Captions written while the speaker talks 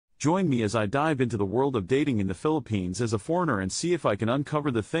Join me as I dive into the world of dating in the Philippines as a foreigner and see if I can uncover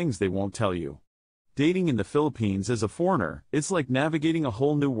the things they won't tell you. Dating in the Philippines as a foreigner, it's like navigating a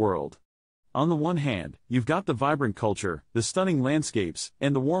whole new world. On the one hand, you've got the vibrant culture, the stunning landscapes,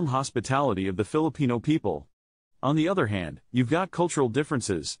 and the warm hospitality of the Filipino people. On the other hand, you've got cultural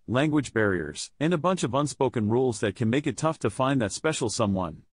differences, language barriers, and a bunch of unspoken rules that can make it tough to find that special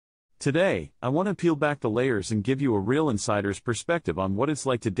someone. Today, I want to peel back the layers and give you a real insider's perspective on what it's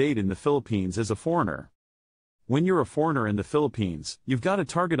like to date in the Philippines as a foreigner. When you're a foreigner in the Philippines, you've got a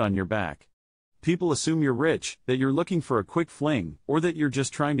target on your back. People assume you're rich, that you're looking for a quick fling, or that you're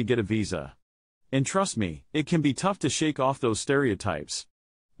just trying to get a visa. And trust me, it can be tough to shake off those stereotypes.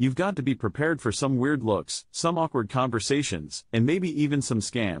 You've got to be prepared for some weird looks, some awkward conversations, and maybe even some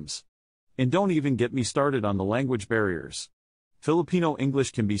scams. And don't even get me started on the language barriers. Filipino English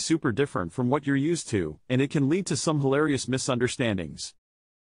can be super different from what you're used to, and it can lead to some hilarious misunderstandings.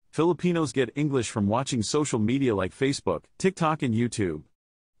 Filipinos get English from watching social media like Facebook, TikTok and YouTube.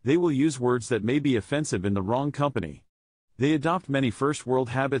 They will use words that may be offensive in the wrong company. They adopt many first-world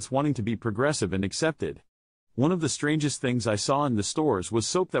habits wanting to be progressive and accepted. One of the strangest things I saw in the stores was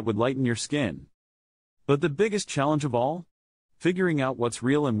soap that would lighten your skin. But the biggest challenge of all? Figuring out what's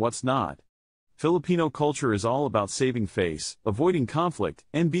real and what's not. Filipino culture is all about saving face, avoiding conflict,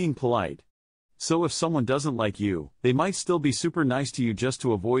 and being polite. So if someone doesn't like you, they might still be super nice to you just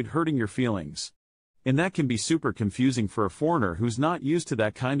to avoid hurting your feelings. And that can be super confusing for a foreigner who's not used to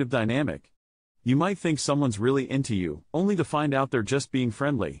that kind of dynamic. You might think someone's really into you, only to find out they're just being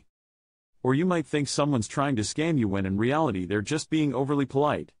friendly. Or you might think someone's trying to scam you when in reality they're just being overly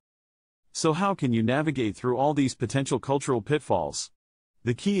polite. So how can you navigate through all these potential cultural pitfalls?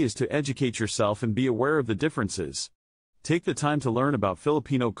 The key is to educate yourself and be aware of the differences. Take the time to learn about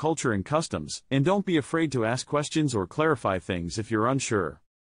Filipino culture and customs, and don't be afraid to ask questions or clarify things if you're unsure.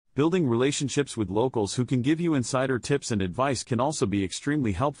 Building relationships with locals who can give you insider tips and advice can also be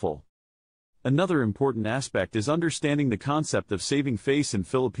extremely helpful. Another important aspect is understanding the concept of saving face in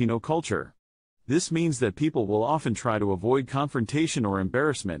Filipino culture. This means that people will often try to avoid confrontation or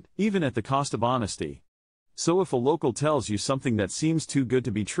embarrassment, even at the cost of honesty. So if a local tells you something that seems too good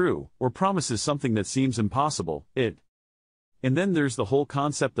to be true, or promises something that seems impossible, And then there's the whole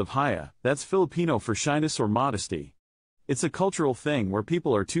concept of haya, that's Filipino for shyness or modesty. It's a cultural thing where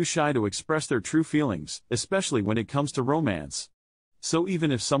people are too shy to express their true feelings, especially when it comes to romance. So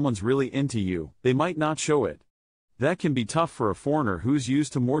even if someone's really into you, they might not show it. That can be tough for a foreigner who's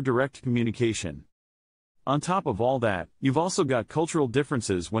used to more direct communication. On top of all that, you've also got cultural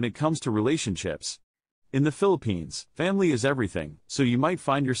differences when it comes to relationships. In the Philippines, family is everything, so you might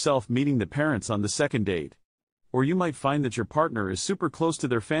find yourself meeting the parents on the second date. Or you might find that your partner is super close to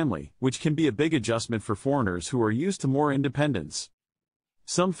their family, which can be a big adjustment for foreigners who are used to more independence.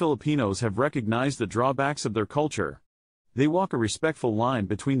 Some Filipinos have recognized the drawbacks of their culture. They walk a respectful line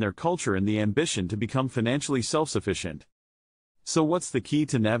between their culture and the ambition to become financially self-sufficient. So what's the key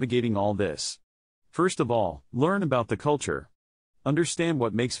to navigating all this? First of all, learn about the culture. Understand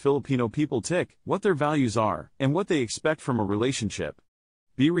what makes Filipino people tick, what their values are, and what they expect from a relationship.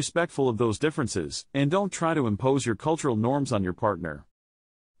 Be respectful of those differences, and don't try to impose your cultural norms on your partner.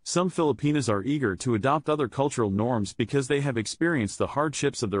 Some Filipinos are eager to adopt other cultural norms because they have experienced the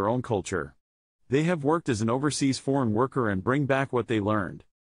hardships of their own culture. They have worked as an overseas foreign worker and bring back what they learned.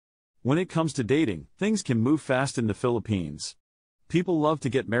 When it comes to dating, things can move fast in the Philippines. People love to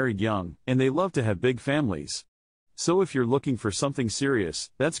get married young, and they love to have big families. So if you're looking for something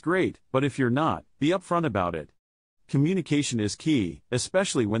serious, that's great, but if you're not, be upfront about it. Communication is key,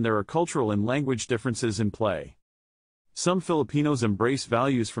 especially when there are cultural and language differences in play. Some Filipinos embrace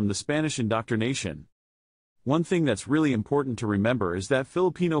values from the Spanish indoctrination. One thing that's really important to remember is that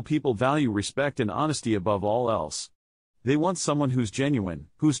Filipino people value respect and honesty above all else. They want someone who's genuine,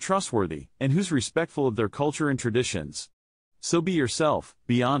 who's trustworthy, and who's respectful of their culture and traditions. So be yourself,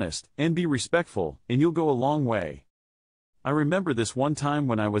 be honest, and be respectful, and you'll go a long way. I remember this one time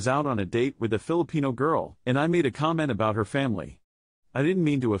when I was out on a date with a Filipino girl, and I made a comment about her family. I didn't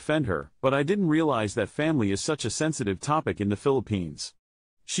mean to offend her, but I didn't realize that family is such a sensitive topic in the Philippines.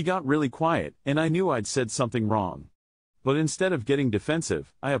 She got really quiet, and I knew I'd said something wrong. But instead of getting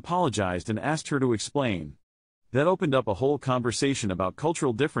defensive, I apologized and asked her to explain. That opened up a whole conversation about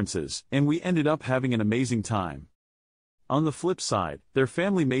cultural differences, and we ended up having an amazing time. On the flip side, their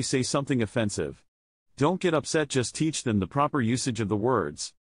family may say something offensive. Don't get upset, just teach them the proper usage of the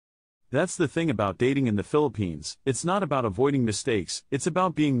words. That's the thing about dating in the Philippines, it's not about avoiding mistakes, it's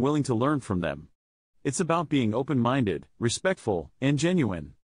about being willing to learn from them. It's about being open-minded, respectful, and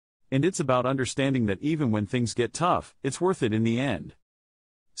genuine. And it's about understanding that even when things get tough, it's worth it in the end.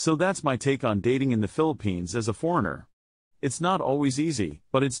 So that's my take on dating in the Philippines as a foreigner. It's not always easy,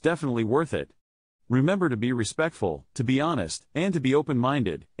 but it's definitely worth it. Remember to be respectful, to be honest, and to be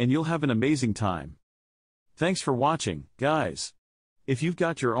open-minded, and you'll have an amazing time. Thanks for watching, guys. If you've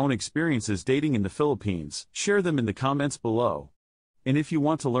got your own experiences dating in the Philippines, share them in the comments below. And if you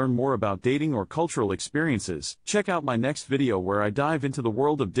want to learn more about dating or cultural experiences, check out my next video where I dive into the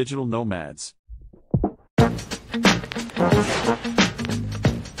world of digital nomads.